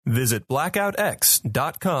Visit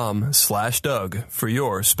blackoutx.com/Doug for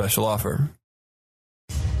your special offer.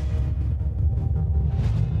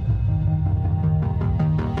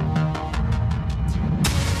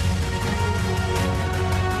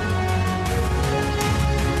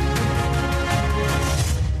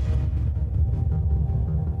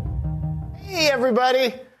 Hey,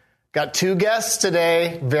 everybody. Got two guests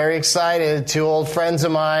today. Very excited. Two old friends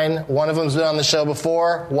of mine. One of them's been on the show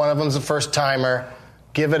before. One of them's a first-timer.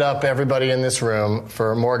 Give it up, everybody in this room,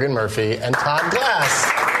 for Morgan Murphy and Todd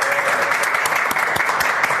Glass.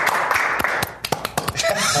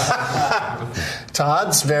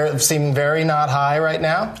 Todd's seeming very not high right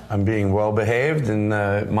now. I'm being well-behaved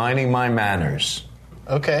and minding my manners.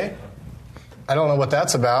 Okay. I don't know what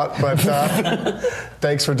that's about, but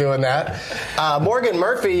thanks for doing that. Morgan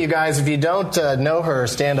Murphy, you guys, if you don't know her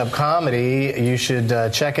stand-up comedy, you should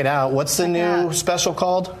check it out. What's the new special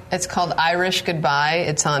called? It's called Irish Goodbye.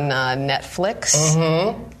 It's on Netflix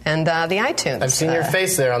and the iTunes. I've seen your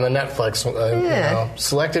face there on the Netflix,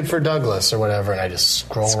 selected for Douglas or whatever, and I just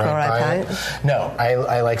scroll right by it. No,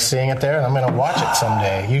 I like seeing it there, and I'm going to watch it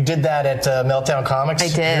someday. You did that at Meltdown Comics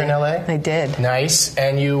here in L.A.? I did. Nice.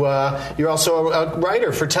 And you're also a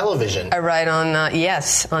writer for television. I write on, on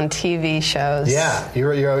TV shows. Yeah. You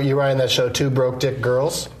write on that show, Two Broke Dick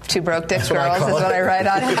Girls? Two Broke Dick Girls is what I write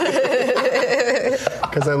on.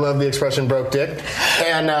 Because I love the expression broke dick.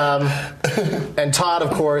 And Todd,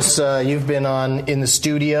 of course, you've been on In the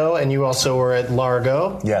Studio, and you also were at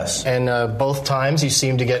Largo. Yes. And both times you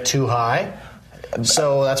seem to get too high.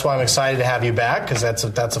 So that's why I'm excited to have you back, because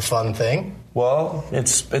that's a fun thing. Well,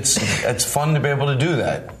 it's fun to be able to do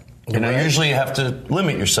that. Usually you have to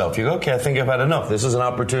limit yourself. You go, okay, I think I've had enough. This is an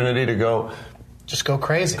opportunity to go. Just go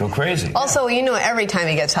crazy. Go crazy. Also, every time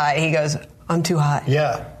he gets high, he goes, I'm too high.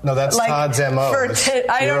 Yeah. No, that's Todd's MO.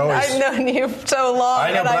 I've known you so long,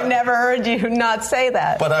 and I've never heard you not say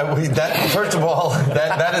that. But first of all,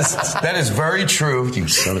 that is very true. You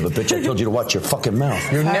son of a bitch! I told you to watch your fucking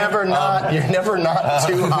mouth. You're never not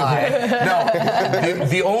too high. No,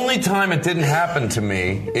 the only time it didn't happen to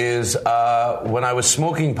me is when I was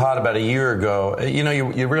smoking pot about a year ago.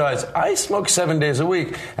 You realize I smoke 7 days a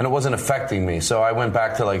week, and it wasn't affecting me. So I went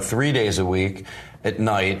back to like 3 days a week. At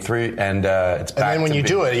night, it's back. And then when you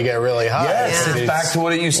do it, you get really high. Yes, it's back to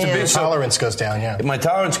what it used to be. Your tolerance goes down, My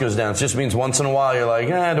tolerance goes down. It just means once in a while you're like,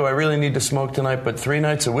 do I really need to smoke tonight? But 3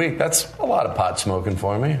 nights a week, that's a lot of pot smoking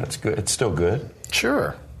for me. That's good. It's still good.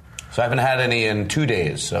 Sure. So I haven't had any in 2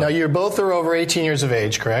 days. So. Now, you both are over 18 years of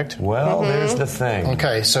age, correct? Well, there's the thing.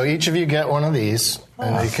 Okay, so each of you get one of these.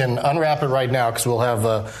 And you can unwrap it right now because we'll have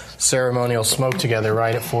a ceremonial smoke together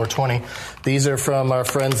right at 4:20. These are from our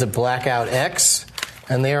friends at Blackout X.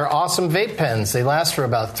 And they are awesome vape pens. They last for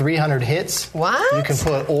about 300 hits. What? You can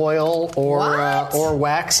put oil or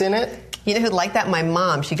wax in it. You know who'd like that? My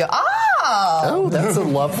mom. She'd go, Oh, that's a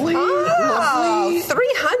lovely.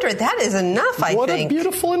 300. That is enough, I think. What a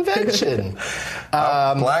beautiful invention.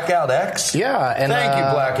 Blackout X? Yeah. And, thank you,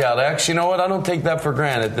 Blackout X. You know what? I don't take that for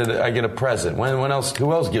granted that I get a present. When else?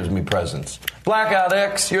 Who else gives me presents? Blackout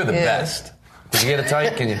X, you're the best. Did you get it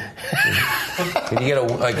tight? Can you get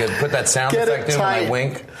put that sound effect in when I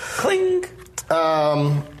wink? Cling.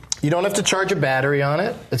 You don't have to charge a battery on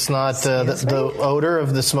it. It's not the odor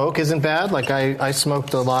of the smoke isn't bad. Like I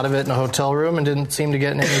smoked a lot of it in a hotel room and didn't seem to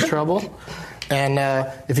get in any trouble. And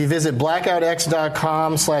if you visit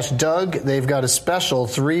blackoutx.com/Doug, they've got a special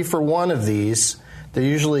 3 for 1 of these. They're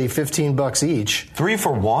usually $15 each. 3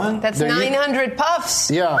 for 1? That's 900 puffs.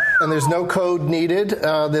 Yeah, and there's no code needed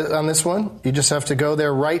on this one. You just have to go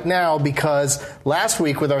there right now because last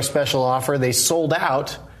week with our special offer, they sold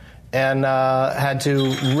out and had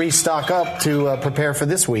to restock up to prepare for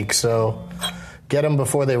this week. So get them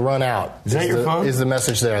before they run out. Is that your phone? Is the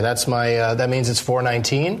message there? That's my. That means it's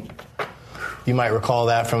 $4.19. You might recall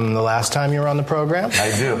that from the last time you were on the program.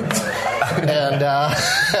 I do. And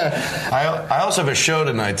I also have a show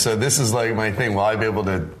tonight, so this is like my thing. Will I be able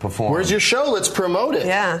to perform? Where's your show? Let's promote it.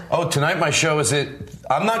 Yeah. Oh, tonight my show is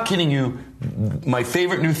I'm not kidding you. My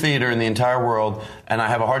favorite new theater in the entire world, and I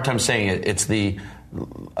have a hard time saying it. It's damn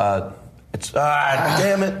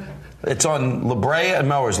it. It's on La Brea and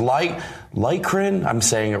Melrose. Lycrin? I'm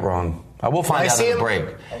saying it wrong. I will find out at the break.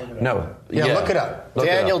 No. Yeah, look it up.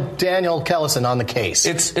 Daniel Kellison on the case.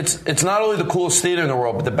 It's not only the coolest theater in the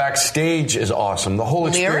world, but the backstage is awesome. The whole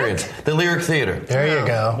experience. The Lyric Theater. There you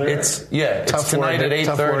go. It's tonight at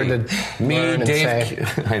 8:30. Me,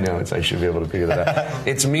 Dave. I know. I should be able to figure that out.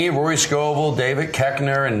 It's me, Rory Scovel, David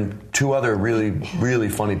Koechner, and 2 other really, really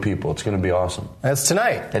funny people. It's going to be awesome. That's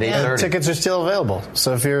tonight at 8:30. Tickets are still available.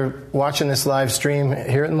 So if you're watching this live stream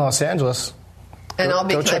here in Los Angeles. And I'll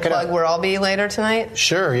be, go can I check it plug out. where I'll be later tonight?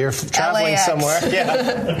 Sure, you're traveling LAX. somewhere.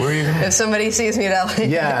 Yeah. Where are you? If somebody sees me at LAX.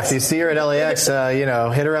 Yeah, if you see her at LAX,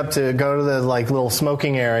 hit her up to go to the little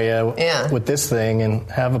smoking area with this thing and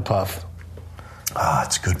have a puff. Ah,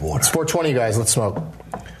 it's good water. It's 420, guys. Let's smoke.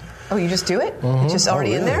 Oh, you just do it? It's just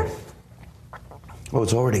already in there? Oh,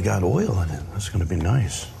 it's already got oil in it. That's going to be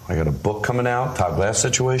nice. I got a book coming out, Todd Glass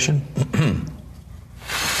Situation.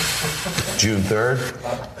 June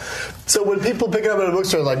 3rd. So when people pick it up at a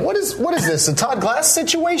bookstore, like, what is this? A Todd Glass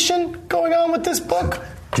situation going on with this book?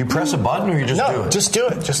 Do you press a button or you just do it? Just do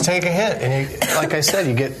it. Just take a hit, and like I said,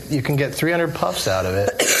 you can get 300 puffs out of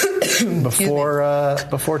it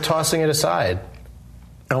before tossing it aside.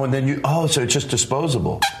 Oh, and then so it's just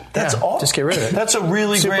disposable. That's all. Just get rid of it. That's a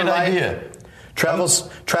really Super great light. idea.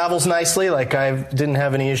 Travels nicely. Like I didn't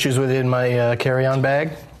have any issues with it in my carry-on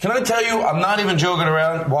bag. Can I tell you, I'm not even joking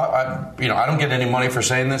around. I don't get any money for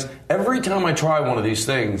saying this. Every time I try one of these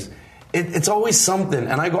things, it's always something.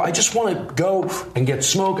 And I just want to go and get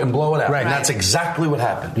smoke and blow it out. Right. And that's exactly what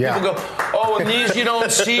happened. Yeah. People go, oh, in these you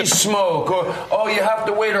don't see smoke. Or, oh, you have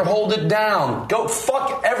to wait or hold it down. Go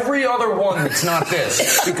fuck every other one that's not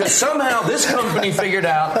this. Because somehow this company figured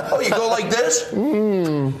out, you go like this?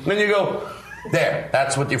 Then you go, there.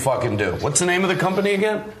 That's what you fucking do. What's the name of the company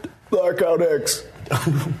again? Blackout X.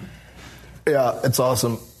 Yeah, it's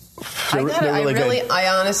awesome. I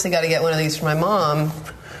honestly got to get one of these for my mom.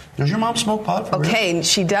 Does your mom smoke pot for real? Okay,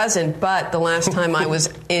 she doesn't, but the last time I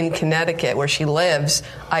was in Connecticut, where she lives,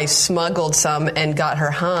 I smuggled some and got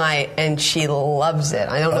her high, and she loves it.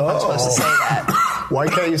 I don't know if I'm supposed to say that. Why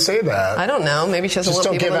can't you say that? I don't know. Maybe she doesn't Just want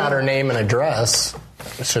don't people give to out know. her name and address.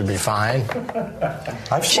 It should be fine.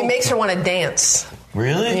 She makes her want to dance.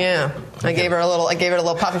 Really? Yeah. I gave her a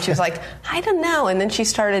little pop, and she was like, I don't know. And then she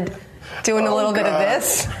started doing a little bit of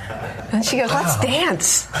this. And she goes, let's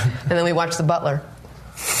dance. And then we watched The Butler.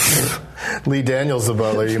 Lee Daniels the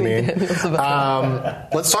butler, you mean? Daniels the butler.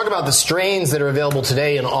 Let's talk about the strains that are available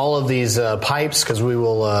today in all of these pipes, because we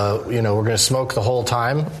will, we're going to smoke the whole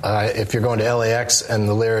time. If you're going to LAX and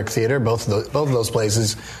the Lyric Theater, both of those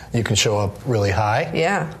places, you can show up really high.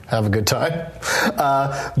 Yeah. Have a good time.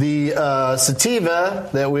 The sativa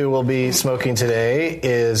that we will be smoking today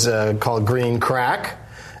is called Green Crack.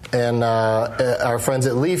 And our friends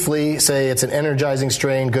at Leafly say it's an energizing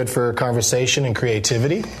strain, good for conversation and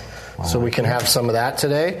creativity. So we can have some of that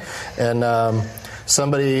today. And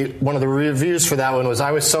one of the reviews for that one was,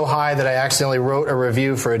 I was so high that I accidentally wrote a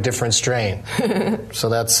review for a different strain. So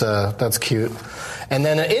that's cute. And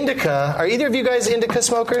then an indica. Are either of you guys indica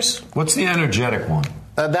smokers? What's the energetic one?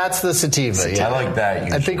 That's the sativa. Yeah. I like that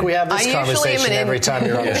usually. I think we have this conversation every time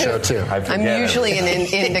you're on the show, too. I'm usually an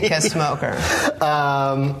indica smoker.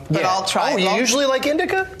 But I'll try. Oh, you usually like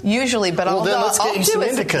indica? Usually, but Well, then let's get I'll you do some a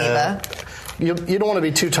indica. sativa. You don't want to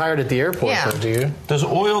be too tired at the airport, Yeah. though, do you? Does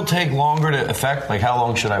oil take longer to affect? Like, how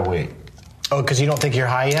long should I wait? Oh, because you don't think you're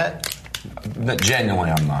high yet?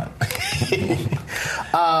 Genuinely, I'm not.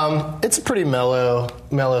 It's a pretty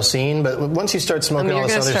mellow scene, but once you start smoking all You're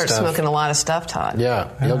this going to other start stuff, smoking a lot of stuff, Todd. yeah,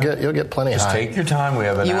 you'll get plenty Just high. take your time. We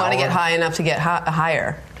have an You hour. want to get high enough to get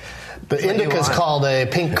higher. The what you indica is want. called a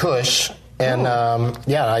Pink Kush. And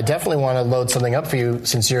I definitely want to load something up for you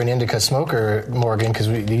since you're an indica smoker, Morgan, because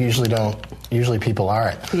usually people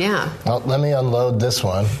aren't. Yeah. Well, let me unload this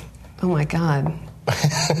one. Oh my God.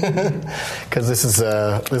 Because this is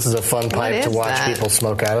a fun pipe to is watch that? people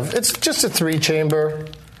smoke out of. It's just a 3-chamber.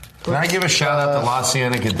 Can I give a shout out to La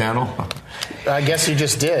Cienega Dental? I guess you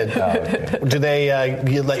just did. Okay. Do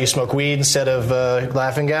they let you smoke weed instead of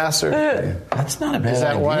laughing gas? Or That's not a bad is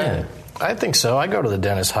that idea. why? I think so. I go to the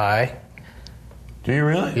dentist high. Do you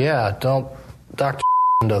really? Yeah, Dr.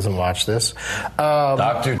 doesn't watch this.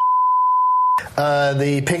 Doctor.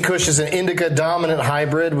 The Pink Kush is an indica dominant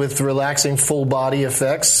hybrid with relaxing full body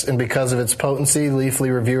effects, and because of its potency,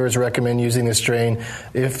 Leafly reviewers recommend using this strain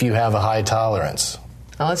if you have a high tolerance.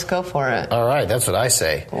 Now let's go for it. All right, that's what I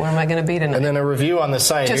say. Where am I going to be tonight? And then a review on the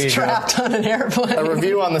site. Just here you go. trapped on an airplane. A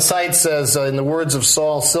review on the site says, in the words of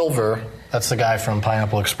Saul Silver, that's the guy from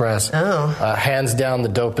Pineapple Express, hands down the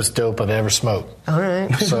dopest dope I've ever smoked. All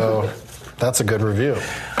right. So that's a good review.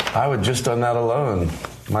 I would just on that alone.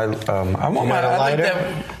 I want got a I like lighter?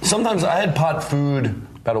 that- sometimes I had pot food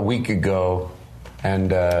about a week ago,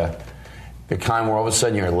 and the kind where all of a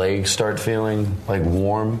sudden your legs start feeling like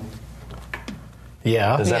warm.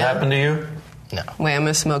 Yeah. Does that Yeah. happen to you? No. Wait, I'm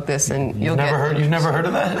going to smoke this and You've never heard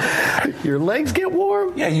of that? Your legs get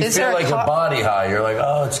warm? Yeah, you Is feel there a like a body high. You're like,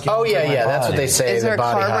 oh, it's getting Oh, to my yeah, that's what body. they say. Is there a the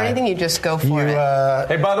body carb or high. anything? You just go for it.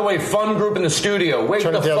 Hey, by the way, fun group in the studio. Wake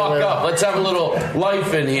Turn the it the other fuck way. up. Let's have a little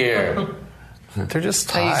life in here. They're just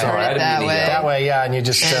So you high. turn it that way. That way, yeah, and you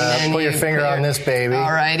just And put then your finger on this baby.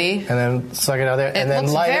 Alrighty. And then suck it out there, and then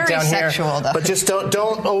looks light it very down sexual, here. though. But just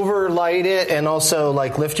don't over light it, and also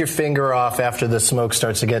like lift your finger off after the smoke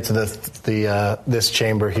starts to get to this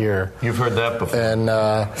chamber here. You've heard that before. And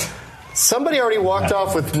somebody already walked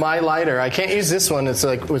off with my lighter. I can't use this one. It's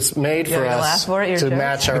made for gonna us laugh for it? You're to joking?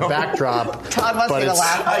 match our backdrop. Todd wants but me to it's-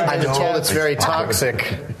 laugh for it. I've been told it's very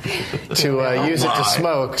toxic to use it to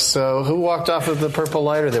smoke. So who walked off with the purple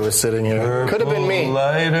lighter that was sitting here? Could have been me.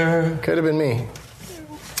 Lighter. Could have been me.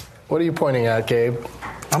 What are you pointing at, Gabe?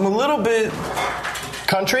 I'm a little bit.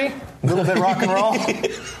 Country? A little bit rock and roll?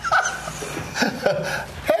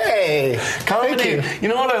 Hey, Comedy, thank you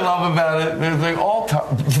know what I love about it? They're all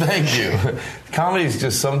thank you. Comedy's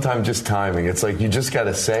just sometimes just timing. It's like you just got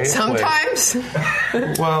to say it. Sometimes.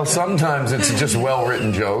 Well, sometimes it's just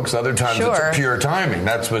well-written jokes. Other times Sure. it's pure timing.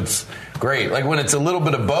 That's what's great. Like when it's a little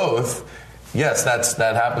bit of both. Yes,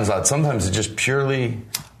 that happens a lot. Sometimes it's just purely.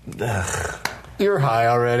 Ugh. You're high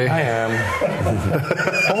already. I am.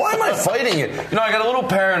 Well, why am I fighting it? You know, I got a little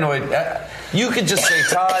paranoid. You could just say,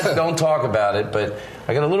 Todd, don't talk about it. But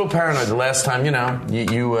I got a little paranoid the last time. You know,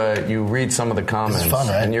 you read some of the comments. It's fun,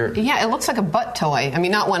 right? And you're. Yeah, it looks like a butt toy. I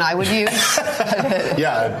mean, not one I would use.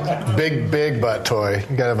 Yeah, big butt toy.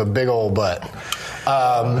 You gotta have a big old butt.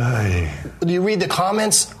 Do you read the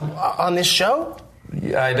comments on this show?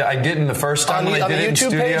 Yeah, I didn't the first time On when I the did it in YouTube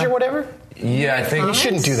studio. page or whatever? Yeah, I think You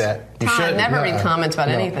shouldn't do that. You Todd, should. never No. read comments about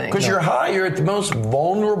anything. Because you're high, you're at the most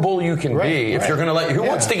vulnerable you can Right, be. If right. you're going to let, who Yeah.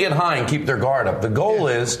 wants to get high and keep their guard up? The goal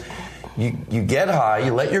is, you get high,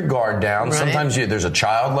 you let your guard down. Right. Sometimes there's a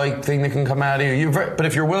childlike thing that can come out of you. But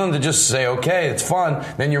if you're willing to just say, okay, it's fun,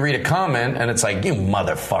 then you read a comment and it's like, you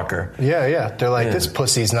motherfucker. Yeah. They're like, Yeah. this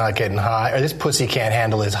pussy's not getting high, or this pussy can't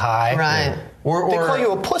handle his high. Right. Or They call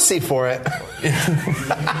you a pussy for it.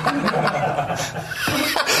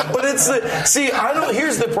 But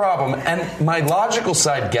here's the problem, and my logical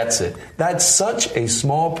side gets it. That's such a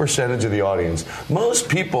small percentage of the audience. Most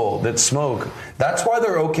people that smoke, that's why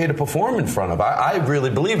they're okay to perform in front of. I really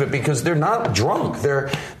believe it because they're not drunk. They're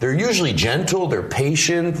usually gentle, they're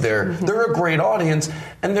patient, they're a great audience,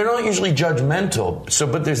 and they're not usually judgmental.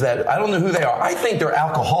 But there's that, I don't know who they are. I think they're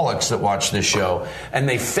alcoholics that watch this show, and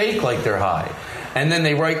they fake like they're high. And then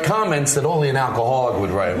they write comments that only an alcoholic would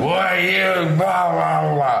write. Why you blah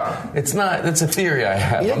blah blah. It's not. That's a theory I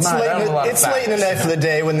have. It's I don't have a lot of late in the facts. night for the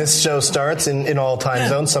day when this show starts in all time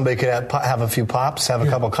zones. Somebody could have a few pops, have a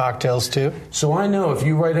couple cocktails too. So I know if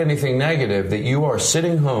you write anything negative that you are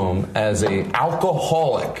sitting home as a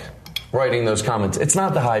alcoholic writing those comments. It's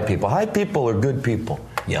not the high people. High people are good people.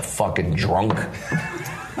 You fucking drunk.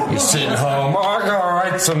 You're sitting home, I gotta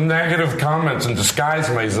write some negative comments and disguise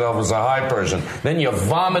myself as a high person. Then you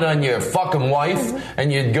vomit on your fucking wife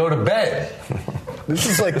and you go to bed. This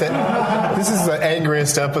is the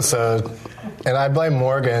angriest episode, and I blame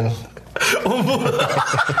Morgan.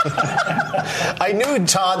 I knew,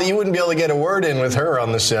 Todd, that you wouldn't be able to get a word in with her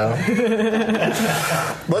on the show.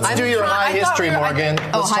 Let's do your high history, Morgan.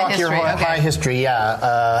 Let's high talk your history, okay. high history.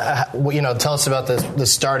 Yeah, tell us about the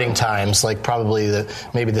starting times. Like probably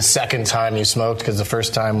maybe the second time you smoked, because the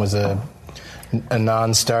first time was a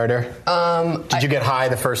non-starter. Did you get high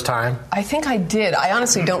the first time? I think I did. I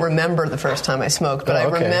honestly don't remember the first time I smoked, but Oh,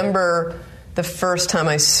 okay. I remember the first time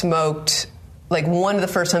I smoked. Like one of the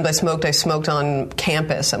first times I smoked on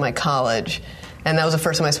campus at my college, and that was the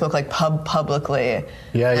first time I smoked like publicly.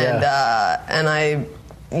 Yeah. And I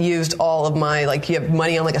used all of my, like, you have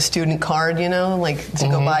money on like a student card, you know, like to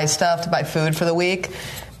go buy stuff, to buy food for the week,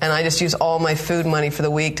 and I just used all my food money for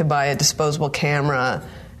the week to buy a disposable camera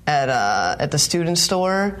at the student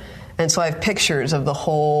store. And so I have pictures of the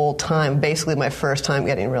whole time, basically my first time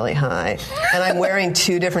getting really high. And I'm wearing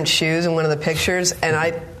two different shoes in one of the pictures, and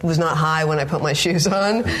I was not high when I put my shoes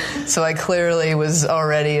on. So I clearly was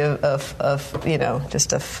already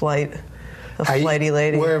just a flighty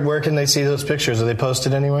lady. Where can they see those pictures? Are they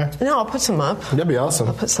posted anywhere? No, I'll put some up. That'd be awesome.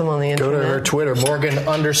 I'll put some on the internet. Go to her Twitter,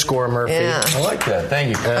 Morgan_Murphy. Yeah. I like that.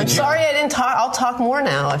 Thank you. I'm sorry I didn't talk. I'll talk more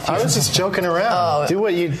now. If you I was just joking around. Oh. Do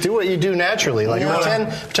what you do naturally. Like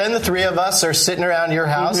pretend the three of us are sitting around your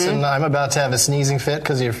house, and I'm about to have a sneezing fit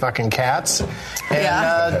because of your fucking cats.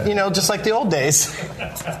 And just like the old days.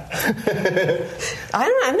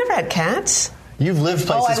 I've never had cats. You've lived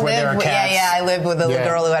places where there are cats. Yeah, I lived with a little Yeah.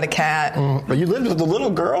 girl who had a cat. But you lived with a little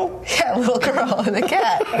girl? Yeah, a little girl and a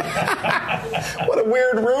cat. What a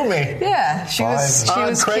weird roommate. Yeah, she was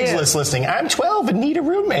Craigslist cute. listing. I'm 12 and need a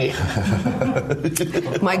roommate.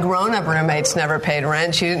 My grown-up roommates never paid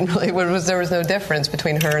rent. She didn't really. There was no difference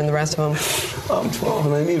between her and the rest of them. I'm 12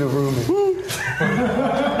 and I need a roommate.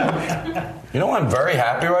 You know, I'm very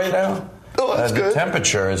happy right now. Oh, that's good. The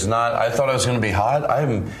temperature is not. I thought I was going to be hot.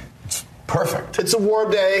 It's perfect. It's a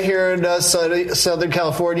warm day here in Southern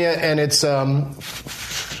California, and it's we're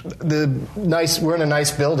in a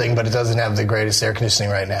nice building, but it doesn't have the greatest air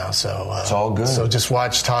conditioning right now. So it's all good. So just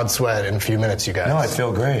watch Todd sweat in a few minutes, you guys. No, I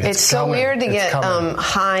feel great. It's so weird to get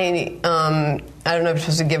high. I don't know if you're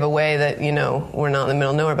supposed to give away that we're not in the middle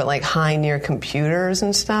of nowhere, but like high near computers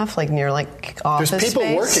and stuff, like near like office There's people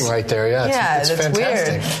space. working right there. Yeah, it's that's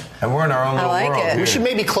fantastic. Weird. And we're in our own little like world. it. We should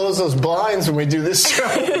maybe close those blinds when we do this show.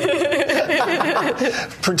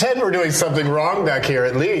 Pretend we're doing something wrong back here,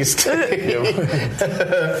 at least. But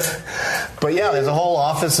yeah, there's a whole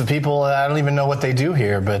office of people. I don't even know what they do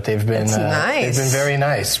here, but they've been nice. They've been very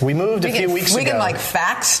nice. We moved a few weeks ago. We can like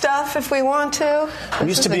fax stuff if we want to. We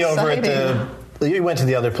used to be over at the. You went to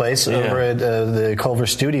the other place over at the Culver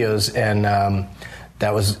Studios, and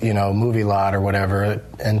that was movie lot or whatever.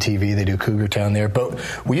 NTV, they do Cougar Town there. But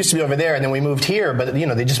we used to be over there, and then we moved here. But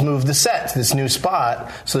they just moved the set to this new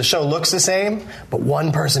spot, so the show looks the same. But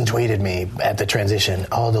one person tweeted me at the transition,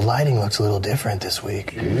 "Oh, the lighting looks a little different this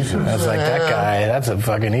week." Jesus. I was like, "That guy, that's a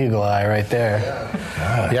fucking eagle eye right there."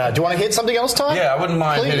 Yeah. Do you want to hit something else, Todd? Yeah, I wouldn't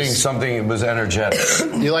mind Please. hitting something that was energetic.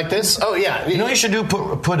 You like this? Oh yeah. You know, you should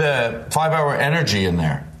put a 5-hour energy in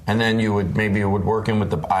there. And then it would work in with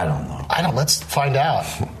the, I don't know. Let's find out.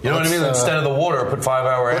 You know what I mean? Instead of the water, put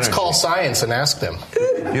 5-hour energy. Let's call science and ask them.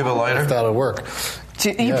 You have a lighter? If that'll work.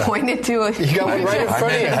 You pointed to it. You got one right in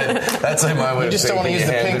front of you. That's like my way You just don't want to use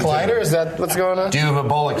the pink lighter? Is that what's going on? Do you have a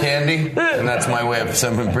bowl of candy? And that's my way of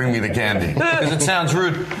someone bring me the candy. Because it sounds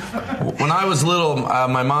rude. When I was little,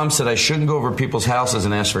 my mom said I shouldn't go over people's houses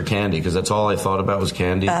and ask for candy because that's all I thought about was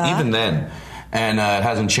candy, even then. And it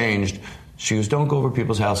hasn't changed. She goes, don't go over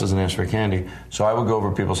people's houses and ask for candy. So I would go over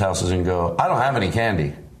people's houses and go, I don't have any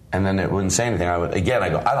candy. And then it wouldn't say anything. I go, I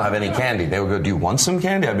don't have any candy. They would go, do you want some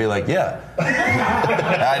candy? I'd be like, yeah.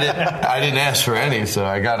 I didn't ask for any, so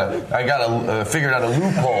I gotta figured out a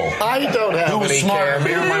loophole. I don't have any candy. Who was smarter,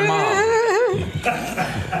 me or my mom?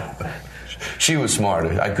 She was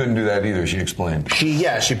smarter. I couldn't do that either, she explained. She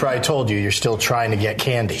probably told you you're still trying to get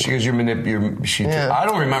candy. She goes, I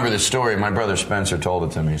don't remember the story. My brother Spencer told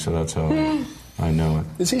it to me, so that's how I know it.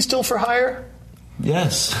 Is he still for hire?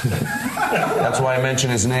 Yes. That's why I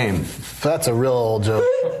mentioned his name. That's a real old joke.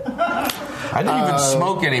 I don't even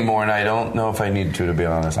smoke anymore, and I don't know if I need to be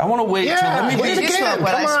honest. I want to wait till... Let me wait again. Come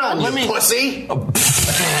on, let me, pussy. You want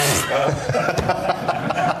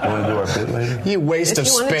to do our bit later? You waste of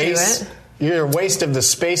space. You're a waste of the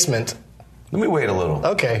spacement. Let me wait a little.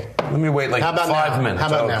 Okay. Let me wait like 5 minutes. How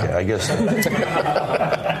about now? I guess.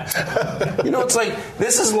 It's like,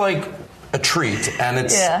 this is like a treat, and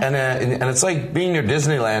it's and it's like being near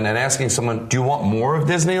Disneyland and asking someone, do you want more of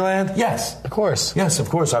Disneyland? Yes. Of course. Yes, of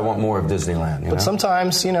course I want more of Disneyland. But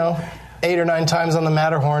sometimes, 8 or 9 times on the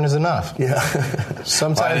Matterhorn is enough. Yeah.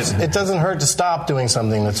 Sometimes it doesn't hurt to stop doing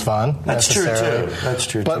something that's fun. That's true, too. That's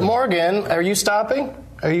true, But too. Morgan, are you stopping?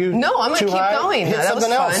 Are you No, I'm going to keep going. Hit that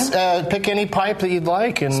something was else. Pick any pipe that you'd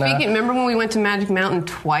like. And remember when we went to Magic Mountain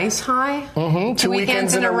twice high? Mm-hmm. 2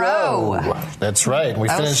 weekends in a row. That's right. We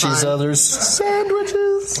finished each other's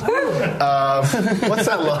sandwiches. What's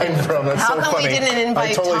that line from? That's How so come funny. we didn't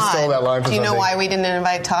invite I totally Todd? stole that line from Do you know something. why we didn't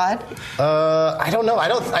invite Todd? I don't know.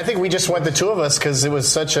 I think we just went the two of us because it was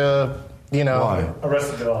such a, Why?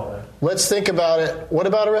 Arrested Development. Let's think about it. What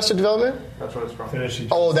about Arrested Development? That's what it's from.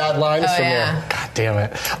 Oh, that line is from yeah. there. God damn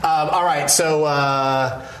it. All right, so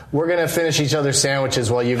we're going to finish each other's sandwiches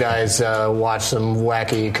while you guys watch some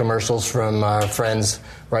wacky commercials from our friends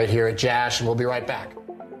right here at Jash, and we'll be right back.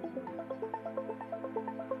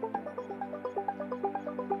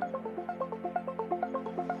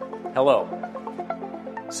 Hello.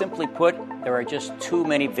 Simply put, there are just too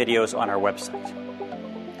many videos on our website.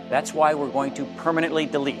 That's why we're going to permanently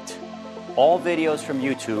delete all videos from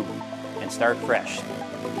YouTube and start fresh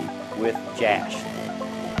with Jash.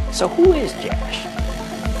 So who is Jash?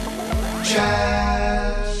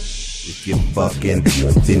 If you're fucking,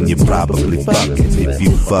 then you're probably fucking. If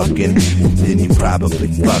you fucking, then you're probably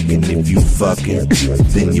fucking. If you fucking,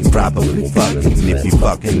 then you're probably fucking. If you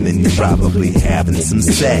fucking, then you're probably having some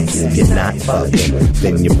sex. If you're not fucking,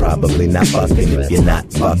 then you're probably not fucking. If you're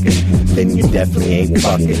not fucking, then you definitely ain't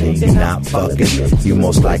fucking. If you're not fucking, you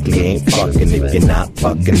most likely ain't fucking. If you're not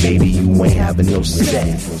fucking, maybe you ain't having no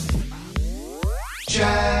sex.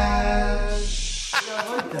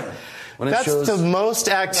 That's the most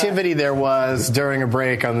activity there was during a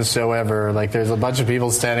break on the show ever. Like, there's a bunch of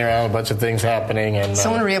people standing around, a bunch of things happening, and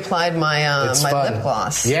Someone reapplied my it's my fun. lip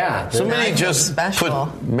gloss. Yeah, Somebody Nice. just Special.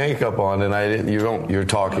 put makeup on, and you're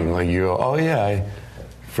talking like you go, oh yeah, I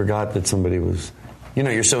forgot that somebody was. You know,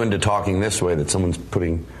 you're so into talking this way that someone's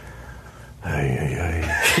putting. I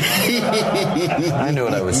knew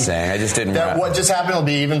what I was saying. I just didn't. What just happened will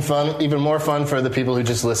be even more fun for the people who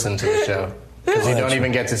just listen to the show. Because you don't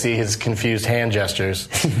even get to see his confused hand gestures.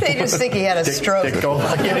 They just think he had a stroke. He's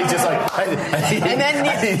just like... And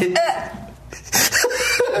then...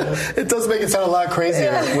 It does make it sound a lot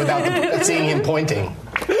crazier without seeing him pointing.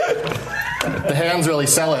 The hands really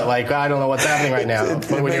sell it. Like, I don't know what's happening right now.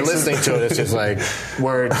 But when you're listening to it, it's just like,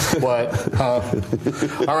 word, what, huh?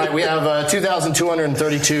 All right, we have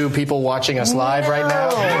 2,232 people watching us live right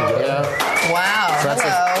now. Yeah. Wow. So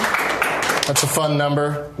Hello. That's a fun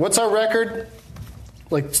number. What's our record?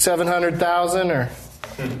 Like 700,000 or?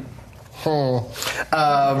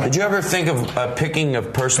 Did you ever think of picking a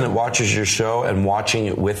person that watches your show and watching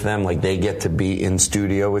it with them, like they get to be in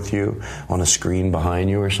studio with you on a screen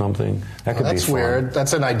behind you or something? That could be fun. That's weird.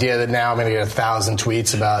 That's an idea that now I'm going to get 1,000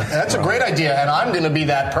 tweets about. That's a great idea, and I'm going to be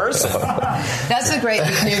that person. That's a great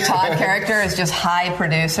new Todd character. Is just high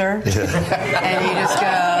producer, and you just go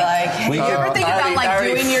like, you ever think about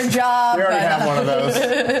doing your job? We already have one of those.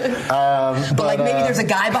 But like maybe there's a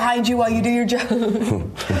guy behind you while you do your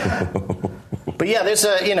job. But yeah, there's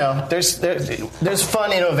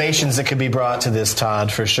fun innovations that could be brought to this,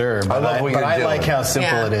 Todd, for sure. But I love what you're doing. like how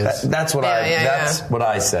simple it is. That's what what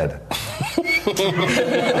I said.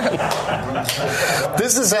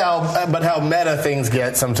 This is how meta things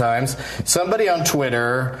get sometimes. Somebody on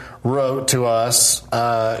Twitter wrote to us,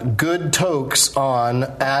 good tokes on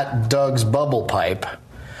 @Doug's Bubble Pipe.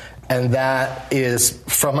 And that is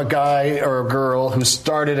from a guy or a girl who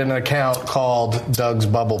started an account called Doug's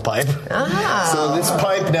Bubble Pipe. Oh. So this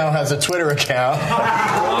pipe now has a Twitter account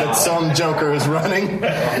that some joker is running.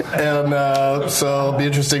 And so it'll be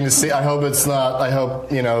interesting to see. I hope it's not. I hope,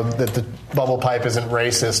 that the bubble pipe isn't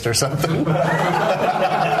racist or something.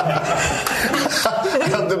 I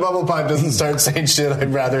hope the bubble pipe doesn't start saying shit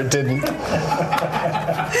I'd rather it didn't.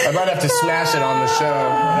 I might have to smash it on the show.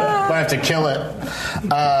 Might have to kill it.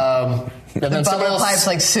 And then the bubble pipe's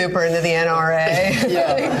like super into the NRA.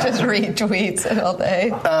 Yeah. Just retweets it all day.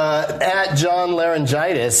 At John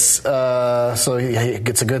Laryngitis, so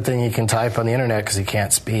it's a good thing he can type on the internet because he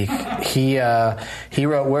can't speak. He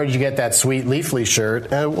wrote, "Where did you get that sweet Leafly shirt?"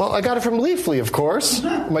 Well, I got it from Leafly, of course.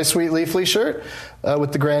 My sweet Leafly shirt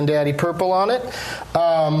with the Granddaddy purple on it.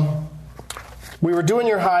 We were doing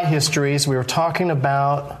your high histories. We were talking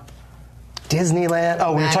about Disneyland.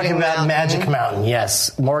 Oh, we were talking about Magic Mountain.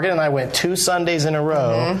 Yes. Morgan and I went 2 Sundays in a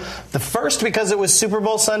row. Mm-hmm. The first because it was Super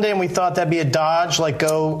Bowl Sunday and we thought that'd be a dodge, like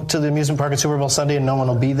go to the amusement park on Super Bowl Sunday and no one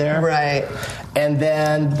will be there. Right. And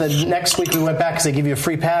then the next week we went back because they give you a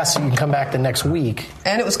free pass so you can come back the next week.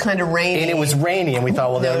 And it was kind of rainy. And it was rainy and we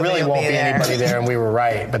thought, well, there really won't be anybody there, and we were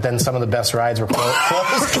right. But then some of the best rides were closed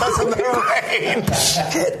because of the rain.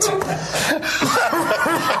 Shit.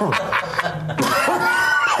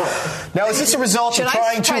 Now, is this a result of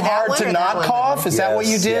trying too hard to not cough? Is that what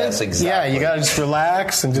you did? Yes, exactly. Yeah, you got to just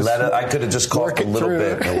relax and just I could have just coughed a little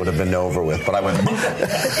bit and it would have been over with, but I went and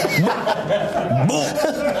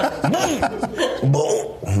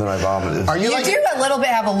then I vomited. You do a little bit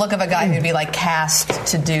have a look of a guy who'd be like cast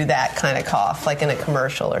to do that kind of cough, like in a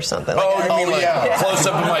commercial or something. Like close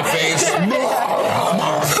up in my face.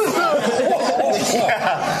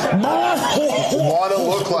 Want to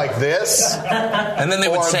look like this? And then they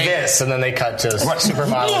would say this, and then they cut to a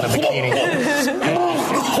supermodel in a bikini.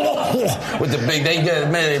 With the big, they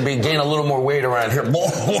gain a little more weight around here.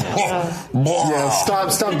 Yeah,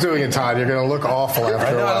 stop doing it, Todd. You're going to look awful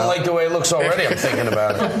after a while. I don't like the way it looks already. I'm thinking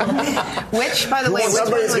about it. Which, by the way,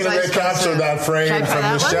 somebody's going to capture that frame from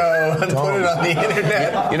the show and put it on the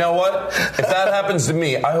internet. You know what? If that happens to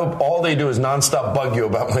me, I hope all they do is nonstop bug you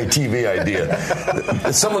about my TV idea.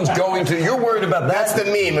 Someone's going to. You're worried about that. That's the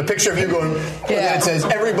meme. A picture of you going. Yeah. And it says,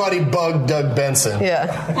 "Everybody bug Doug Benson."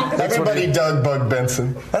 Yeah. Everybody Doug Bug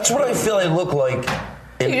Benson. That's what I feel I look like.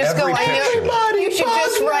 You just go, you should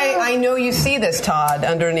just write, "I know you see this, Todd,"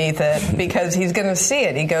 underneath it, because he's going to see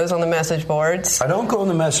it. He goes on the message boards. I don't go on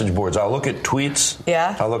the message boards. I'll look at tweets.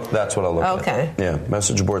 Yeah? That's what I look at. Okay. Yeah,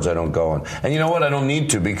 message boards I don't go on. And you know what? I don't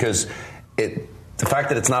need to because the fact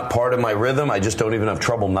that it's not part of my rhythm, I just don't even have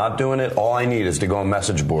trouble not doing it. All I need is to go on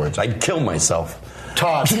message boards. I'd kill myself.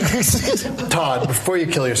 Todd, before you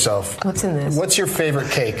kill yourself. What's in this? What's your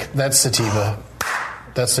favorite cake? That's sativa.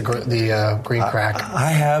 That's the green crack.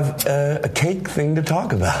 I have a cake thing to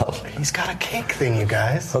talk about. He's got a cake thing, you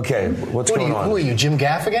guys. Okay, what's going on? Who are you, Jim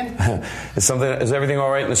Gaffigan? Is everything all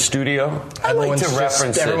right in the studio? I like to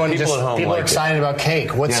reference it. People at home people are excited about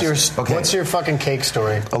cake. What's your fucking cake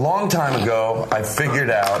story? A long time ago, I figured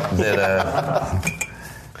out that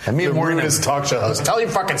And me and Morgan rudest talk show host. Tell your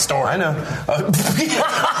fucking story. I know.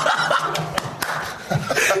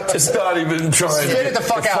 Just not even trying. Spit it the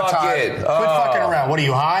fuck out, Todd. It. Quit fucking around. What are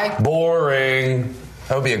you, high? Boring.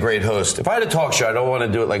 That would be a great host. If I had a talk show, I don't want to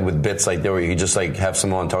do it like with bits like that where you could just like have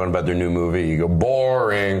someone talking about their new movie. You go,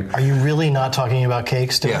 boring. Are you really not talking about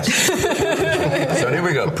cakes, dude? Yes. So here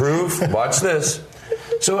we go. Proof. Watch this.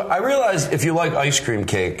 So I realized if you like ice cream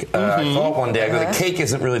cake, I thought one day, I go, the cake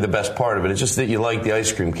isn't really the best part of it. It's just that you like the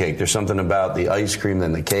ice cream cake. There's something about the ice cream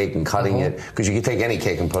than the cake and cutting it. Because you can take any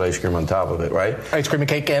cake and put ice cream on top of it, right? Ice cream and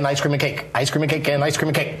cake and ice cream and cake. Ice cream and cake and ice cream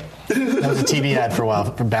and cake. That was a TV ad for a while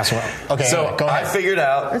for basketball. Okay, so anyway, go ahead. I figured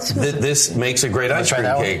out that this makes a great ice cream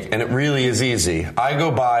cake, and it really is easy. I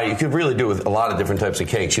go buy, you could really do it with a lot of different types of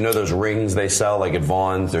cakes. You know those rings they sell, like at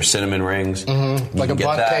Vaughn's? They're cinnamon rings. Like a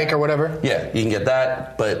bundt cake or whatever? Yeah, you can get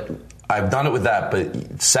that, but I've done it with that.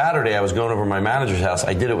 But Saturday, I was going over to my manager's house.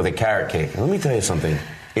 I did it with a carrot cake. And let me tell you something.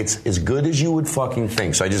 It's as good as you would fucking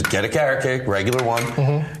think. So I just get a carrot cake, regular one,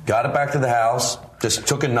 got it back to the house, just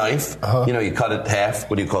took a knife, you know, you cut it half,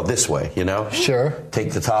 what do you call it, this way, you know? Sure.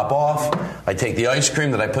 Take the top off. I take the ice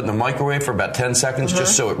cream that I put in the microwave for about 10 seconds,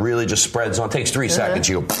 just so it really just spreads on. It takes 3 seconds.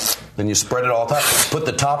 You go, then you spread it all top. Put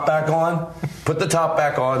the top back on. Put the top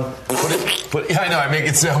back on. I know, I make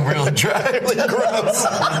it sound really dry, really gross.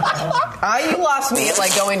 You lost me at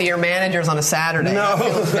like going to your managers on a Saturday. No. That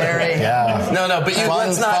feels very... No, but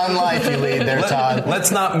let's not... Fun life you lead there, Todd.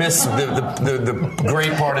 Let's not miss the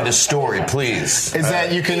great part of this story, please. Is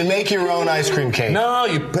that you can make your own ice cream cake. No,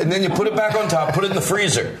 and then you put it back on top, put it in the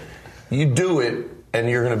freezer. You do it, and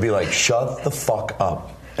you're going to be like, shut the fuck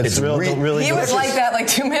up. It's really He was like that like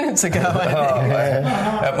 2 minutes ago.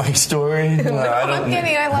 At my story? No, I'm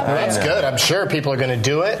kidding, I love it. That's good. I'm sure people are going to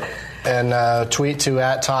do it. And tweet to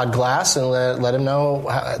 @ToddGlass and let him know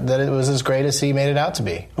that it was as great as he made it out to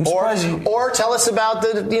be. Or tell us about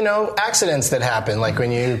the accidents that happen, like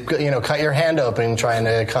when you cut your hand open trying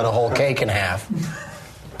to cut a whole cake in half.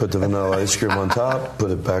 Put the vanilla ice cream on top, put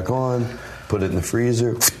it back on, put it in the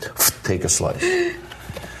freezer, take a slice.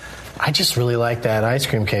 I just really like that ice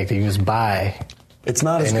cream cake that you just buy. It's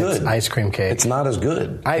not as good. It's ice cream cake. It's not as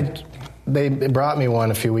good. They brought me one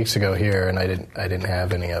a few weeks ago here, and I didn't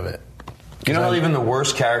have any of it. You know how even the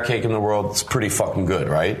worst carrot cake in the world is pretty fucking good,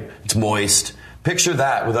 right? It's moist. Picture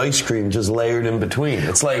that with ice cream just layered in between.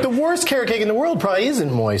 It's like... The worst carrot cake in the world probably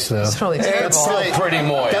isn't moist, though. It's probably terrible. It's still pretty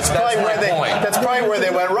moist. That's probably where they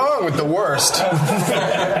went wrong with the worst.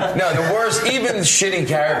 No, the worst, even shitty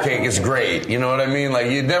carrot cake is great. You know what I mean? Like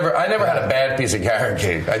I never had a bad piece of carrot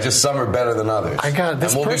cake. Some are better than others. I got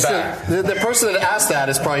this and we'll person. Be back. The person that asked that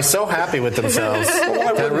is probably so happy with themselves.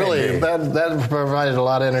 That provided a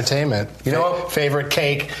lot of entertainment. You know what? Favorite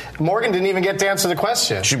cake. Morgan didn't even get to answer the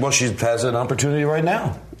question. She has an opportunity right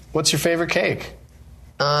now. What's your favorite cake?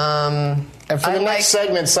 And for the I next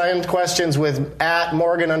segment, send questions with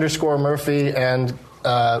 @Morgan_Murphy and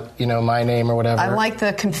my name or whatever. I like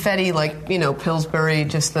the confetti, Pillsbury,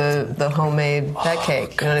 just the homemade that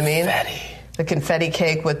cake. You know what I mean? Confetti. The confetti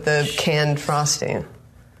cake with the canned frosting.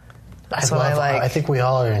 That's what I like. I think we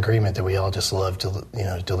all are in agreement that we all just love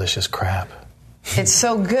delicious crap. It's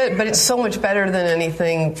so good, but it's so much better than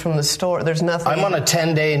anything from the store. There's nothing. I'm on a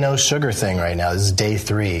 10-day no sugar thing right now. This is day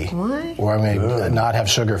 3. What? Where I'm going to not have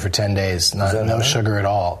sugar for 10 days. No sugar at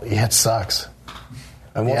all. Yeah, it sucks.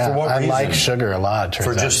 And for what I reason? like sugar a lot, it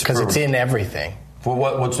turns out, because it's in everything.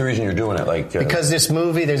 Well, what's the reason you're doing it? Because there's a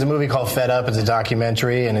movie called Fed Up. It's a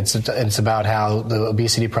documentary, and it's about how the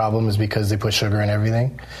obesity problem is because they put sugar in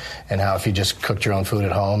everything, and how if you just cooked your own food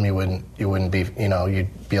at home, you wouldn't be,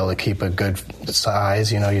 you'd be able to keep a good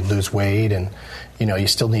size, you'd lose weight, and you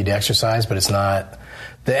still need to exercise, but it's not.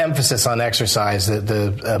 The emphasis on exercise that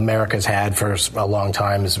the America's had for a long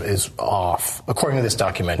time is off, according to this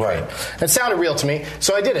documentary. Right. It sounded real to me,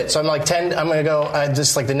 so I did it. So I'm like, I'm going to go,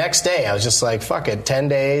 just like the next day, I was just like, fuck it, 10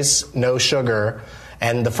 days, no sugar.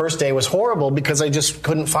 And the first day was horrible because I just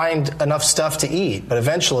couldn't find enough stuff to eat. But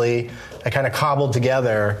eventually, I kind of cobbled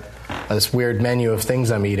together this weird menu of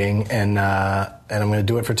things I'm eating, and I'm going to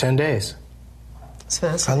do it for 10 days. It's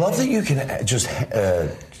fascinating. I love that you can just...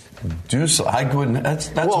 do so. I couldn't. That's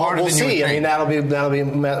harder than you would think. I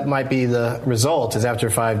mean, might be the result. Is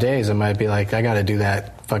after 5 days, it might be like I got to do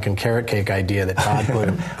that fucking carrot cake idea that Todd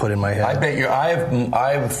put in my head. I bet you.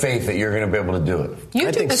 I have faith that you're going to be able to do it.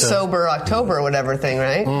 You do the sober October or whatever thing,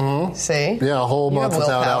 right? Mm-hmm. See? Yeah, a whole month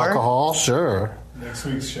without alcohol. Sure. Next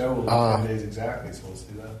week's show will be 10 days exactly, so let's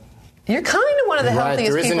do that. You're kind of one of the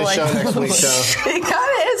healthiest people. There isn't a show next week, so it kind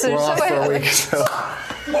of is. We're off for a week, so.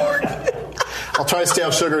 I'll try to stay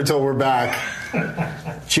off sugar until we're back.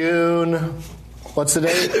 June. What's the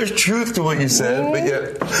date? There's truth to what you said, but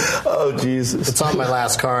yeah. Oh, Jesus. It's on my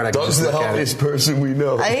last card. I can Doug's just the look at healthiest it. person we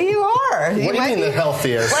know. You are. What do you might mean be- the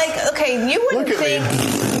healthiest? Like, okay, you wouldn't Look at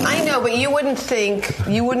think. I know, but you wouldn't think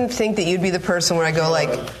that you'd be the person where I go like,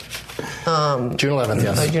 June 11th,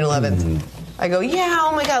 yes. June 11th. I go, yeah,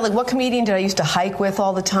 oh my God, like what comedian did I used to hike with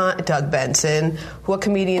all the time? Doug Benson. What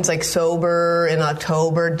comedian's like sober in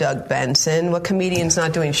October? Doug Benson. What comedian's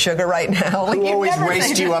not doing sugar right now? Like, Who you'd always never raced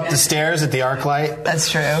think- you up the stairs at the ArcLight?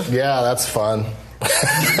 That's true. Yeah, that's fun.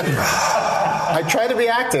 I try to be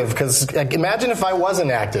active because imagine if I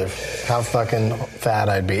wasn't active, how fucking fat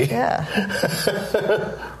I'd be. Yeah.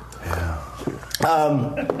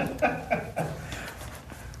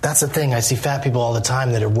 That's the thing. I see fat people all the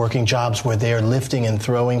time that are working jobs where they're lifting and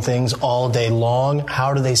throwing things all day long.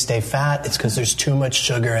 How do they stay fat? It's because there's too much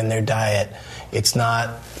sugar in their diet. It's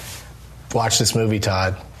not. Watch this movie,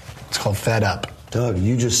 Todd. It's called Fed Up. Doug,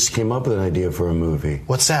 you just came up with an idea for a movie.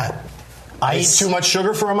 What's that? I eat too much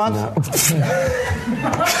sugar for a month?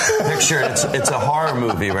 Picture it, it's a horror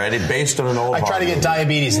movie, right? It's based on an old I try to horror get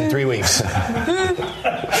diabetes in 3 weeks.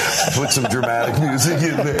 Put some dramatic music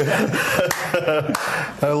in there.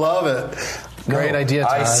 I love it. Great idea,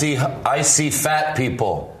 Todd. I see fat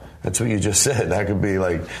people. That's what you just said. That could be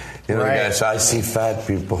like, Right. guys, I see fat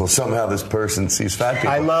people. Somehow this person sees fat people.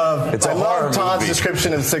 I love horror Todd's movie.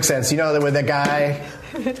 description of Sixth Sense. You know that when the guy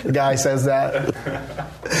says that?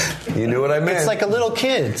 You knew what I meant. It's like a little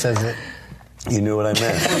kid says it. You knew what I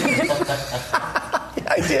meant.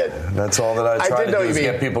 I did. That's all that I try did to know do is you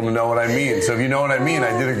mean. get people to know what I mean. So if you know what I mean,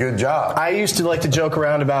 I did a good job. I used to like to joke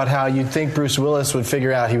around about how you'd think Bruce Willis would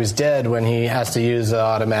figure out he was dead when he has to use an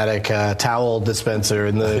automatic towel dispenser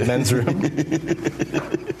in the men's room.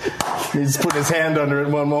 He's put his hand under it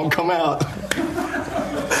and one won't come out.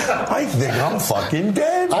 I think I'm fucking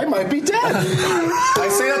dead. I might be dead. I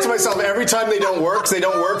say that to myself every time they don't work, 'cause they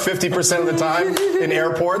don't work 50% of the time in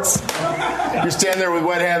airports. You're standing there with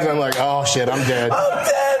wet hands and I'm like, oh shit, I'm dead. I'm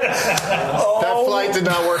dead. That flight did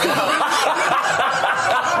not work out.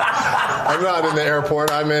 I'm not in the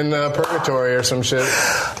airport. I'm in purgatory or some shit.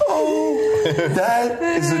 That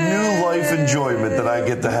is a new life enjoyment that I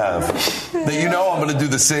get to have. That I'm going to do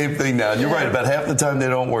the same thing now. You're right. About half the time they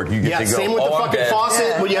don't work. You get to go. Same with the I'm fucking dead.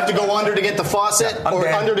 faucet, where you have to go under to get the faucet I'm or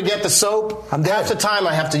dead. under to get the soap. I'm dead. Half the time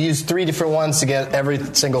I have to use 3 different ones to get every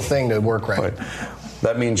single thing to work right.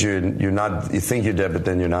 That means you're not. You think you're dead, but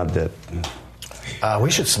then you're not dead. We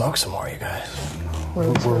should smoke some more, you guys.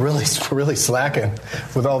 We're really slacking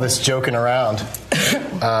with all this joking around.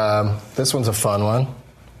 This one's a fun one.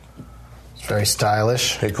 It's very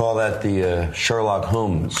stylish. They call that the Sherlock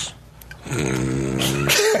Holmes. You didn't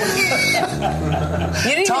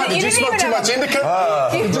Todd, even, did you smoke too much indica?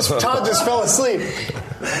 Todd just fell asleep.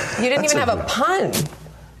 You didn't even have a pun.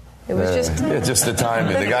 It was just. It's just the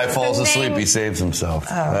timing. The guy falls asleep, he saves himself.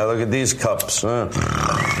 Look at these cups. Maybe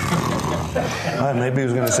he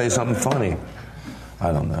was going to say something funny.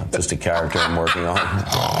 I don't know. Just a character I'm working on.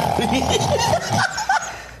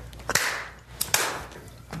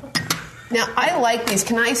 Now, I like these.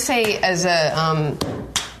 Can I say, as a,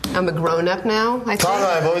 I'm a grown-up now, I think? Todd and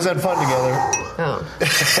I have always had fun together. Oh.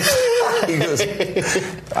 He goes,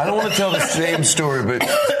 I don't want to tell the same story, but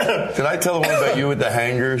did I tell the one about you with the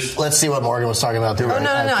hangers? Let's see what Morgan was talking about. Oh,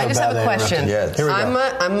 no, I just have a question. Yes. Here we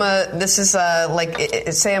go. This is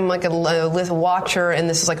say I'm like a watcher, and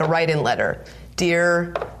this is like a write-in letter.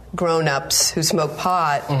 Dear grown-ups who smoke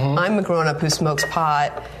pot, I'm a grown-up who smokes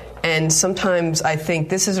pot, and sometimes I think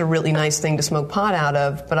this is a really nice thing to smoke pot out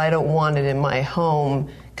of, but I don't want it in my home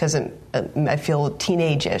because I feel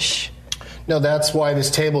teenage-ish. No, that's why this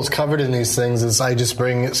table's covered in these things, is I just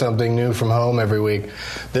bring something new from home every week.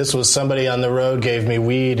 This was somebody on the road gave me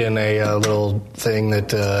weed in a little thing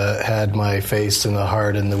that had my face and the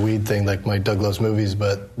heart and the weed thing, like my Doug Loves Movies,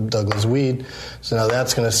 but Doug Loves Weed. So now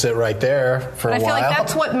that's going to sit right there for a while. I feel like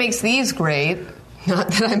that's what makes these great. Not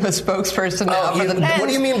that I'm a spokesperson now for the pens. What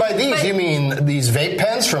do you mean by these? But, you mean these vape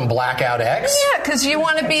pens from Blackout X? Yeah, because you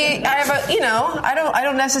want to be. I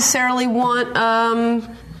don't necessarily want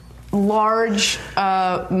large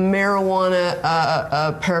marijuana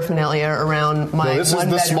paraphernalia around my. No, this is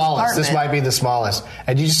the smallest. Apartment. This might be the smallest.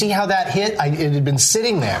 And did you see how that hit? It had been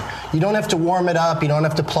sitting there. You don't have to warm it up. You don't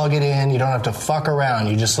have to plug it in. You don't have to fuck around.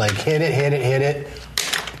 You just like hit it.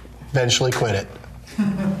 Eventually quit it.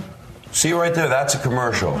 See right there, that's a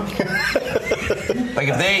commercial. Like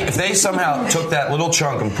if they somehow took that little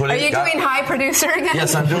chunk and put it. Are you doing high producer again?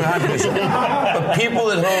 Yes, I'm doing high producer. But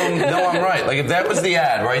people at home know I'm right. Like if that was the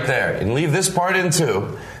ad right there, and leave this part in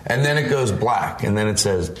too, and then it goes black, and then it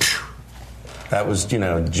says, "That was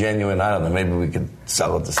genuine." I don't know. Maybe we could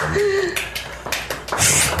sell it to somebody.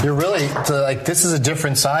 You're really like this is a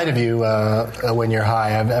different side of you when you're high. I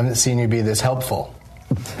haven't seen you be this helpful.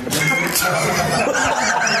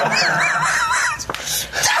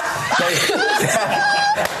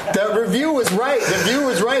 That review was right. The review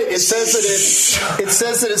was right. It says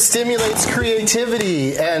that it stimulates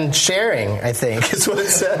creativity and sharing. I think is what it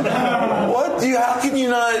said. What? How can you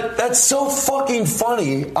not? That's so fucking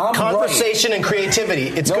funny. I'm conversation right. and creativity.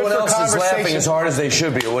 It's no good one for else is laughing as hard as they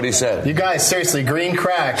should be at what he said. You guys, seriously, green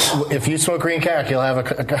crack. If you smoke green crack, you'll have a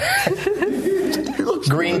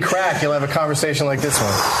green crack. You'll have a conversation like this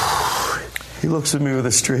one. He looks at me with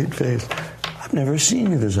a straight face. I've never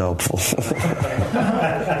seen you this helpful.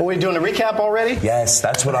 Are we doing a recap already? Yes,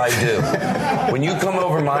 that's what I do. When you come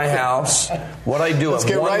over my house, what I do... Let's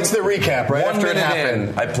get right to the recap, right after it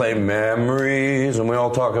happened. I play memories, and we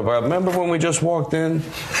all talk about, remember when we just walked in?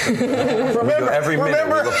 Remember, every minute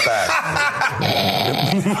we look back.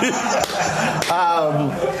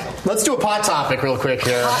 Let's do a pot topic real quick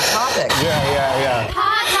here. Hot topic. Yeah.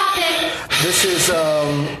 Hot topic. This is,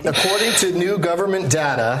 according to new government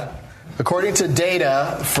data... According to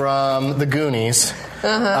data from the Goonies,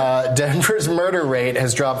 Denver's murder rate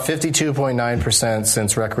has dropped 52.9%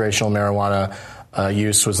 since recreational marijuana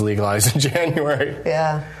use was legalized in January.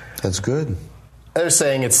 Yeah. That's good. They're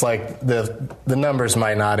saying it's like the numbers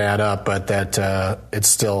might not add up, but that it's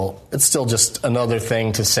still just another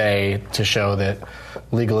thing to say to show that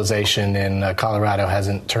legalization in Colorado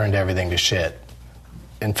hasn't turned everything to shit.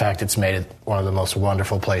 In fact, it's made it one of the most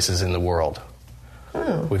wonderful places in the world.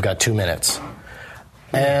 We've got 2 minutes.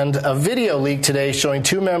 And a video leaked today showing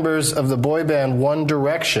 2 members of the boy band One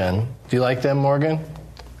Direction. Do you like them, Morgan?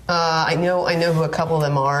 I know who a couple of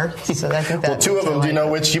them are. So I think that. Well, 2 of them. Do you know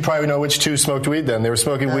which? You probably know which 2 smoked weed. Then they were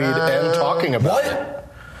smoking weed and talking about it.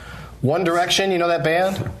 One Direction. You know that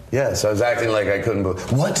band? Yes, I was acting like I couldn't believe.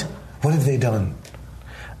 What? What have they done?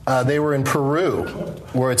 They were in Peru,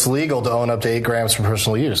 where it's legal to own up to 8 grams for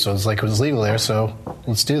personal use. So it's like it was legal there. So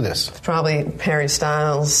let's do this. It's probably Harry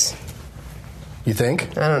Styles. You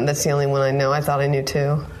think? I don't. That's the only one I know. I thought I knew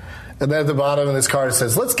too. And then at the bottom of this card it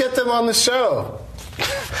says, "Let's get them on the show."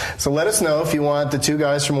 So let us know if you want the 2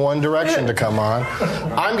 guys from One Direction to come on.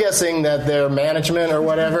 I'm guessing that their management or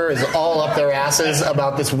whatever is all up their asses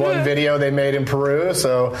about this one video they made in Peru,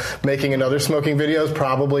 so making another smoking video is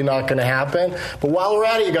probably not going to happen. But while we're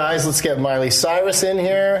at it, you guys, let's get Miley Cyrus in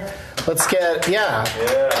here. Let's get,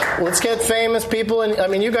 let's get famous people. And I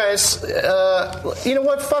mean, you guys, you know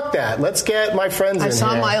what? Fuck that. Let's get my friends in here. I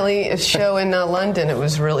saw Miley's show in London. It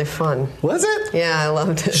was really fun. Was it? Yeah, I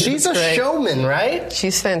loved it. She's a showman, right?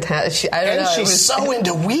 She's fantastic. I don't know. She's so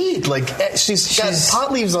into weed. Like, she's got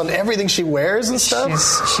pot leaves on everything she wears and stuff.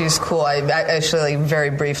 She's cool. I actually very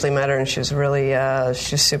briefly met her, and she was really,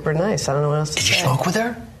 she's super nice. I don't know what else to say. Did you smoke with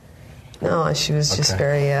her? No, she was just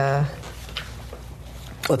very...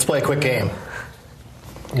 Let's play a quick game.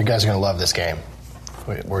 You guys are going to love this game.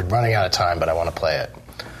 We're running out of time, but I want to play it.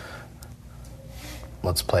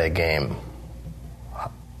 Let's play a game.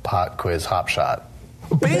 Pot quiz hop shot.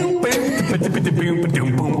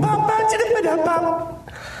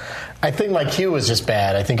 I think my cue was just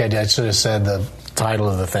bad. I think I should have said the title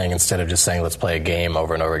of the thing instead of just saying let's play a game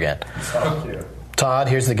over and over again. Thank you. Todd,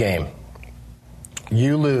 here's the game.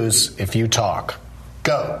 You lose if you talk.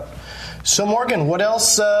 Go. So, Morgan, what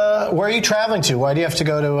else? Where are you traveling to? Why do you have to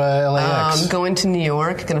go to LAX? I'm going to New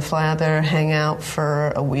York. Going to fly out there, hang out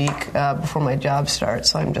for a week before my job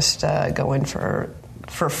starts. So I'm just going for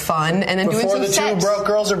fun and then before doing some the sex. 2 broke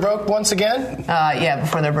girls are broke once again? Yeah,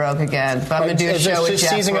 before they're broke again. But I'm going to do a show with Jeff Ross. Is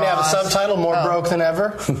season going to have a subtitle, More Broke Than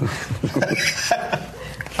Ever?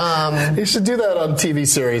 You should do that on TV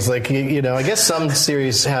series. Like, you know, I guess some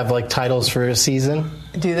series have like titles for a season.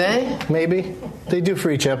 Do they? Maybe. They do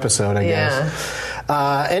for each episode, I guess.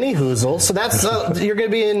 Any hoozle. So that's you're going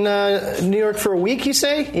to be in New York for a week, you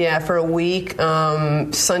say? Yeah, for a week.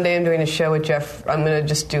 Sunday I'm doing a show with Jeff. I'm going to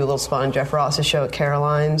just do a little spot on Jeff Ross's show at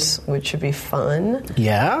Caroline's, which should be fun.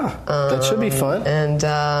 Yeah, that should be fun. And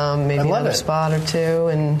maybe another spot or 2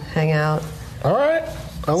 and hang out. All right.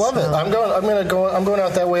 I love it. I'm going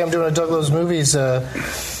out that way. I'm doing a Douglas Movies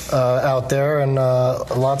out there and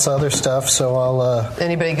lots of other stuff. So I'll.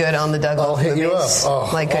 Anybody good on the Douglas I'll hit Movies? you up.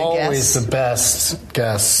 Oh, like always the best.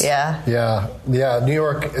 guess. Yeah? Yeah. New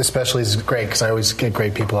York especially is great because I always get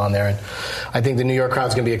great people on there. And I think the New York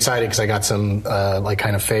crowd's going to be excited because I got some like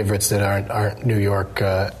kind of favorites that aren't New York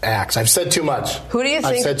acts. I've said too much. Who do you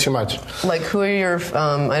think? I've said too much. Like, who are your,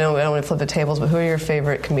 I don't want to flip the tables, but who are your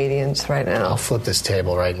favorite comedians right now? I'll flip this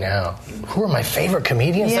table right now. Who are my favorite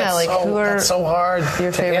comedians? Yeah, That's so hard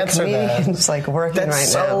your to favorite answer comedians that. like working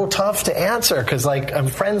That's right now? so tough to answer because like I'm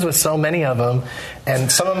friends with so many of them,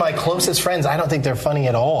 and some of my closest friends, I don't think they're funny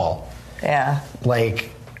at all. Yeah.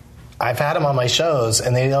 Like, I've had them on my shows,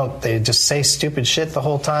 and they just say stupid shit the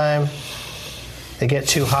whole time. They get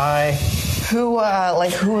too high. Who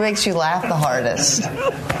makes you laugh the hardest?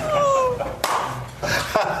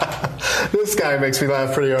 This guy makes me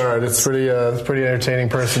laugh pretty hard. It's pretty entertaining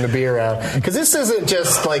person to be around. Because this isn't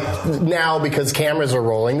just like now because cameras are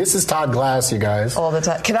rolling. This is Todd Glass, you guys. All the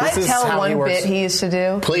time. Can I tell one bit he used to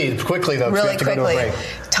do? Please, quickly though, because we have to go to a break.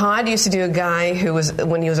 Todd used to do a guy who was,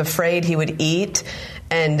 when he was afraid, he would eat,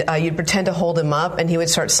 and you'd pretend to hold him up, and he would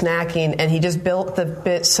start snacking, and he just built the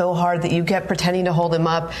bit so hard that you kept pretending to hold him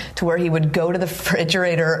up to where he would go to the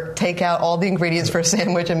refrigerator, take out all the ingredients for a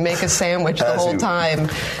sandwich, and make a sandwich the whole time.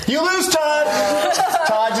 You lose, Todd!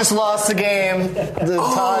 Todd just lost the game.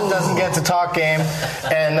 Todd doesn't get to talk game,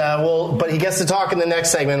 and but he gets to talk in the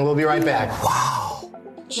next segment. We'll be right back. Wow.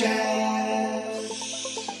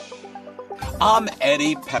 I'm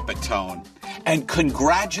Eddie Pepitone, and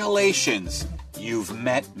congratulations, you've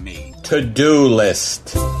met me. To-do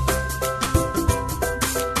list.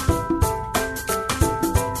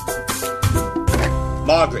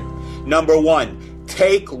 Margaret, number 1,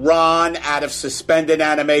 take Ron out of suspended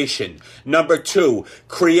animation. Number 2,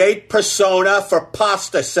 create persona for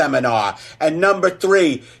pasta seminar. And number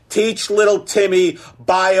 3, teach little Timmy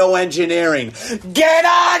bioengineering. Get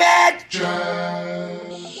on it!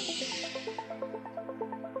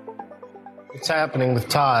 What's happening with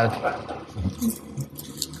Todd?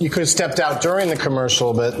 You could have stepped out during the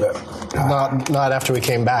commercial, but not after we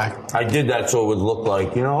came back. I did that so it would look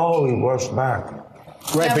like, he rushed back.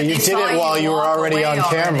 Right, but you did it while you were already on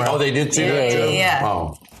camera. Oh, they did see that too? Yeah.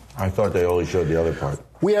 Oh, I thought they only showed the other part.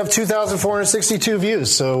 We have 2,462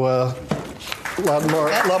 views, so a lot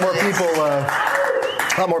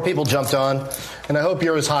more people jumped on, and I hope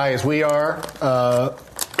you're as high as we are.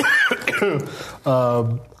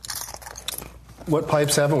 What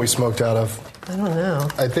pipes haven't we smoked out of? I don't know.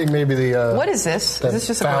 I think maybe the... What is this? Is this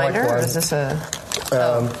just a grinder, or is this a...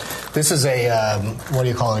 This is a, what do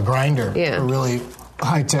you call it, a grinder. Yeah. A really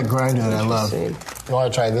high-tech grinder that I love. You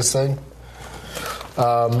want to try this thing?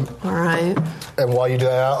 All right. And while you do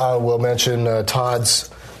that, I will mention Todd's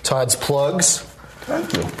plugs.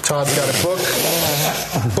 Thank you. Todd's got a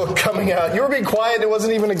book coming out. You were being quiet. It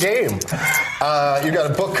wasn't even a game. You got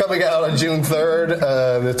a book coming out on June 3rd,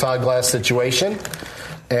 The Todd Glass Situation.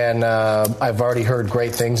 And I've already heard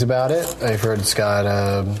great things about it. I've heard it's got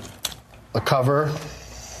a cover.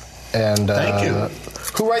 And thank you.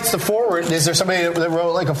 Who writes the foreword? Is there somebody that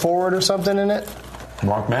wrote like a foreword or something in it?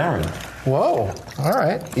 Mark Maron. Whoa. All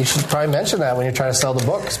right. You should probably mention that when you're trying to sell the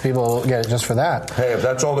book, because people get it just for that. Hey, if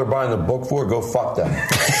that's all they're buying the book for, go fuck them.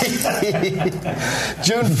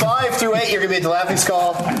 June 5 through 8, you're going to be at the Laughing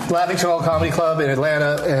Skull Comedy Club in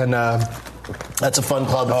Atlanta, and that's a fun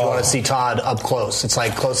club if you want to see Todd up close. It's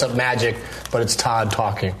like close-up magic, but it's Todd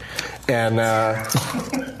talking. And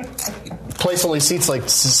place only seats like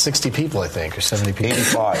 60 people, I think, or 70 people.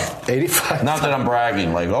 85. 85. Not that I'm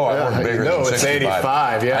bragging, like, I want bigger than 65. No, it's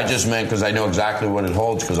 85, yeah. I just meant because I know exactly what it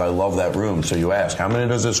holds because I love that room. So you ask, how many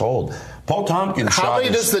does this hold? Paul Tompkins shot How many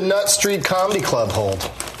does the Nut Street Comedy Club hold?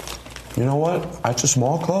 You know what? That's a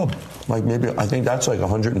small club. Like maybe, I think that's like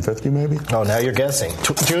 150 maybe. Oh, now you're guessing.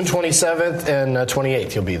 June 27th and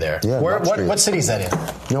 28th you'll be there. Yeah, what city is that in?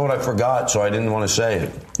 You know what? I forgot, so I didn't want to say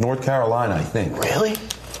it. North Carolina, I think. Really?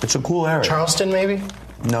 It's a cool area. Charleston, maybe?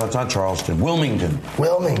 No, it's not Charleston. Wilmington.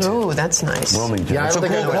 Ooh, that's nice. Wilmington. Yeah, I've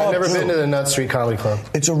never been to the Nut Street Comedy Club.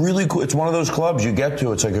 It's a really cool. It's one of those clubs you get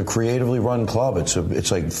to. It's like a creatively run club. It's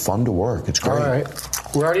like fun to work. It's great. All right.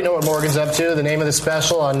 We already know what Morgan's up to. The name of the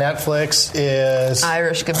special on Netflix is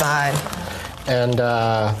Irish Goodbye. And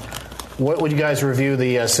what would you guys review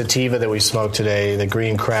the sativa that we smoked today, the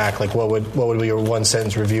green crack? Like, what would your one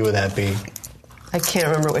sentence review of that be? I can't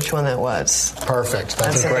remember which one that was. Perfect.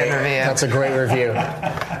 That's a great good review. That's a great review.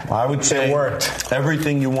 I would say it worked.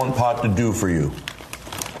 Everything you want pot to do for you,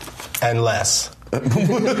 and less. Who would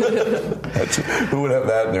have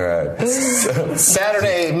that in their ad?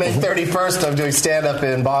 Saturday, May 31st, I'm doing stand-up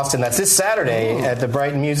in Boston. That's this Saturday at the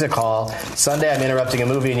Brighton Music Hall. Sunday, I'm interrupting a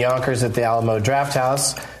movie in Yonkers at the Alamo Draft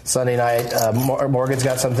House. Sunday night, Morgan's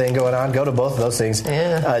got something going on. Go to both of those things.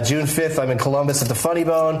 Yeah. June 5th, I'm in Columbus at the Funny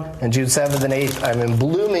Bone. And June 7th and 8th, I'm in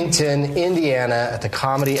Bloomington, Indiana at the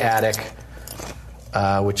Comedy Attic,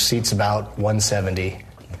 which seats about 170.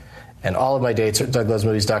 And all of my dates are at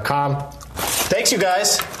douglovesmovies.com. Thanks, you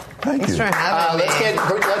guys. Thanks for having me.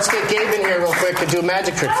 Let's get Gabe in here real quick and do a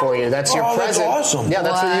magic trick for you. That's your present. That's awesome. Yeah,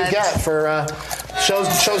 that's what you get for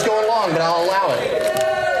shows going long, but I'll allow it.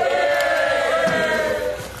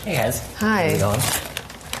 Hey guys. Hi. How's it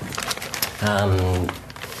going?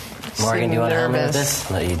 Morgan, do you want to help me with this?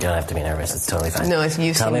 No, you don't have to be nervous. It's totally fine. No,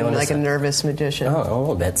 you seem like a nervous magician. Oh, a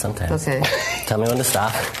little bit sometimes. Okay. Tell me when to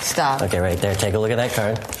stop. Stop. Okay, right there. Take a look at that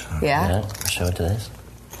card. Yeah? Show it to this.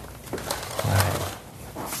 All right.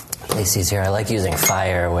 Lacey's here. I like using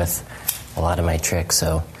fire with a lot of my tricks,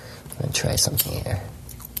 so I'm going to try something here.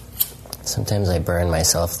 Sometimes I burn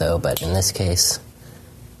myself, though, but in this case,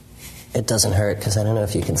 it doesn't hurt, because I don't know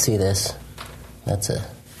if you can see this. That's a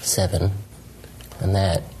 7, and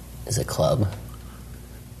that is a club.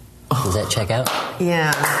 Does that check out?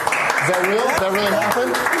 Yeah. Is that real? Does that really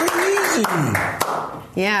happen?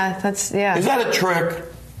 Crazy. Yeah, that's, yeah. Is that a trick?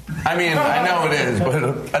 I mean, I know it is,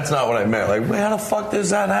 but that's not what I meant. Like, how the fuck does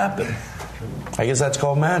that happen? I guess that's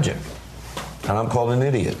called magic. And I'm called an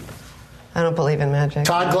idiot. I don't believe in magic.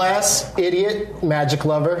 Todd Glass, idiot, magic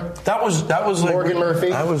lover. That was like Morgan Murphy.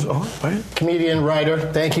 That was right. Comedian,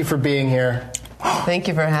 writer. Thank you for being here. Thank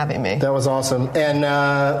you for having me. That was awesome. And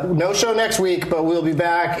no show next week, but we'll be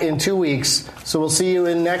back in 2 weeks. So we'll see you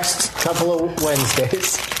in next couple of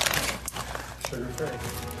Wednesdays.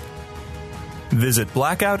 Visit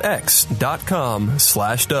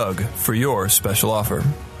blackoutx.com/Doug for your special offer.